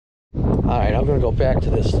Alright, I'm gonna go back to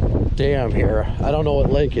this dam here. I don't know what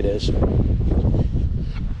lake it is, but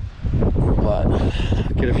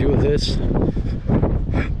get a view of this.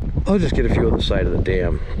 I'll just get a view of the side of the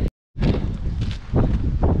dam.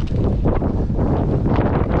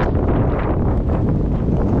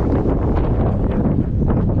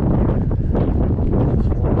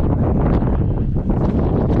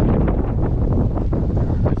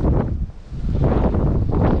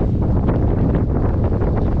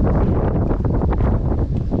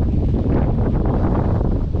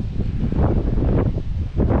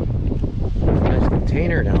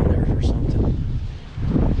 Container down there for something.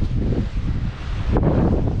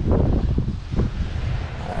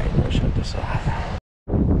 Alright, let's shut this off.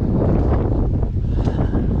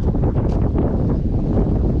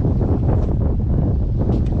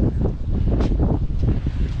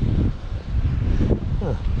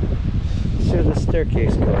 Huh. See where the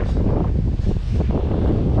staircase goes.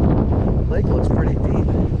 Lake looks pretty deep.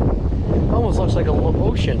 Almost looks like an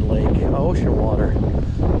ocean lake, ocean water.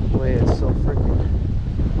 The way it's so freaking.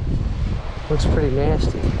 Looks pretty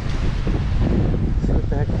nasty. Let's look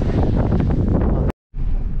back. Oh,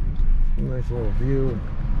 nice little view.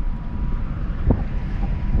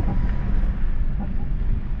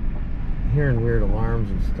 Hearing weird alarms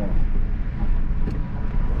and stuff.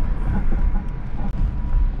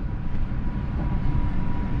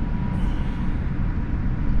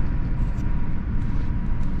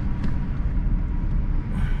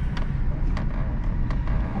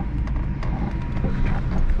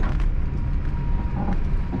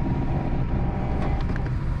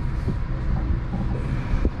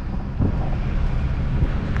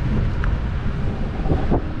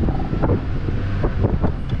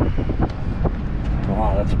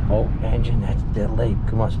 That's a boat engine. That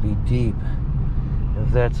lake must be deep.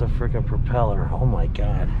 If that's a freaking propeller, oh my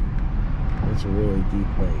god, that's a really deep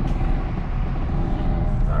lake.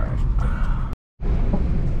 All right.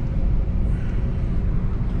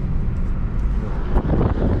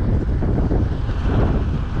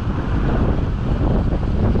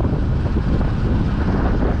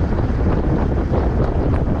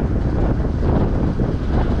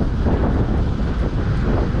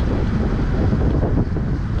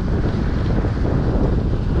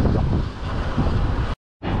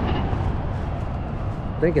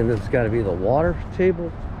 Thinking this has got to be the water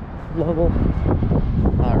table level or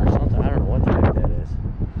something. I don't know what the heck that is.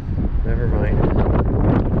 Never mind.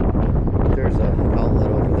 There's an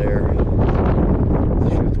outlet over there to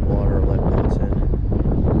shoot the water or let boats in.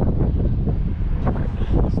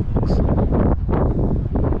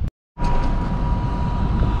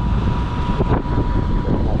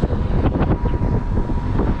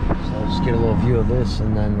 So let's get a little view of this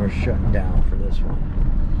and then we're shutting down for this one.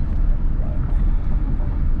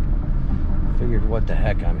 Figured what the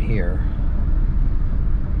heck, I'm here.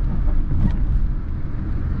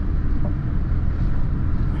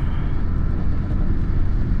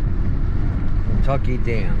 Kentucky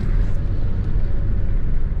Dam.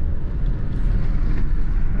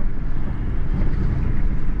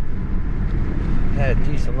 Had a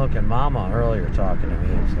decent looking mama earlier talking to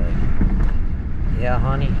me. It's like, yeah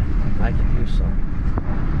honey, I could use some.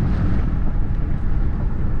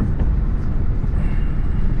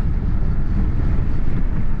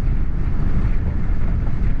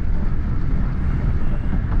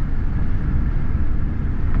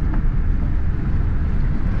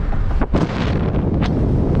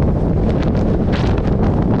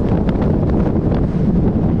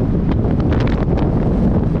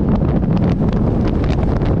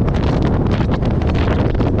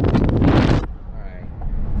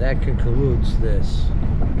 That concludes this.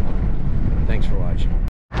 Thanks for watching.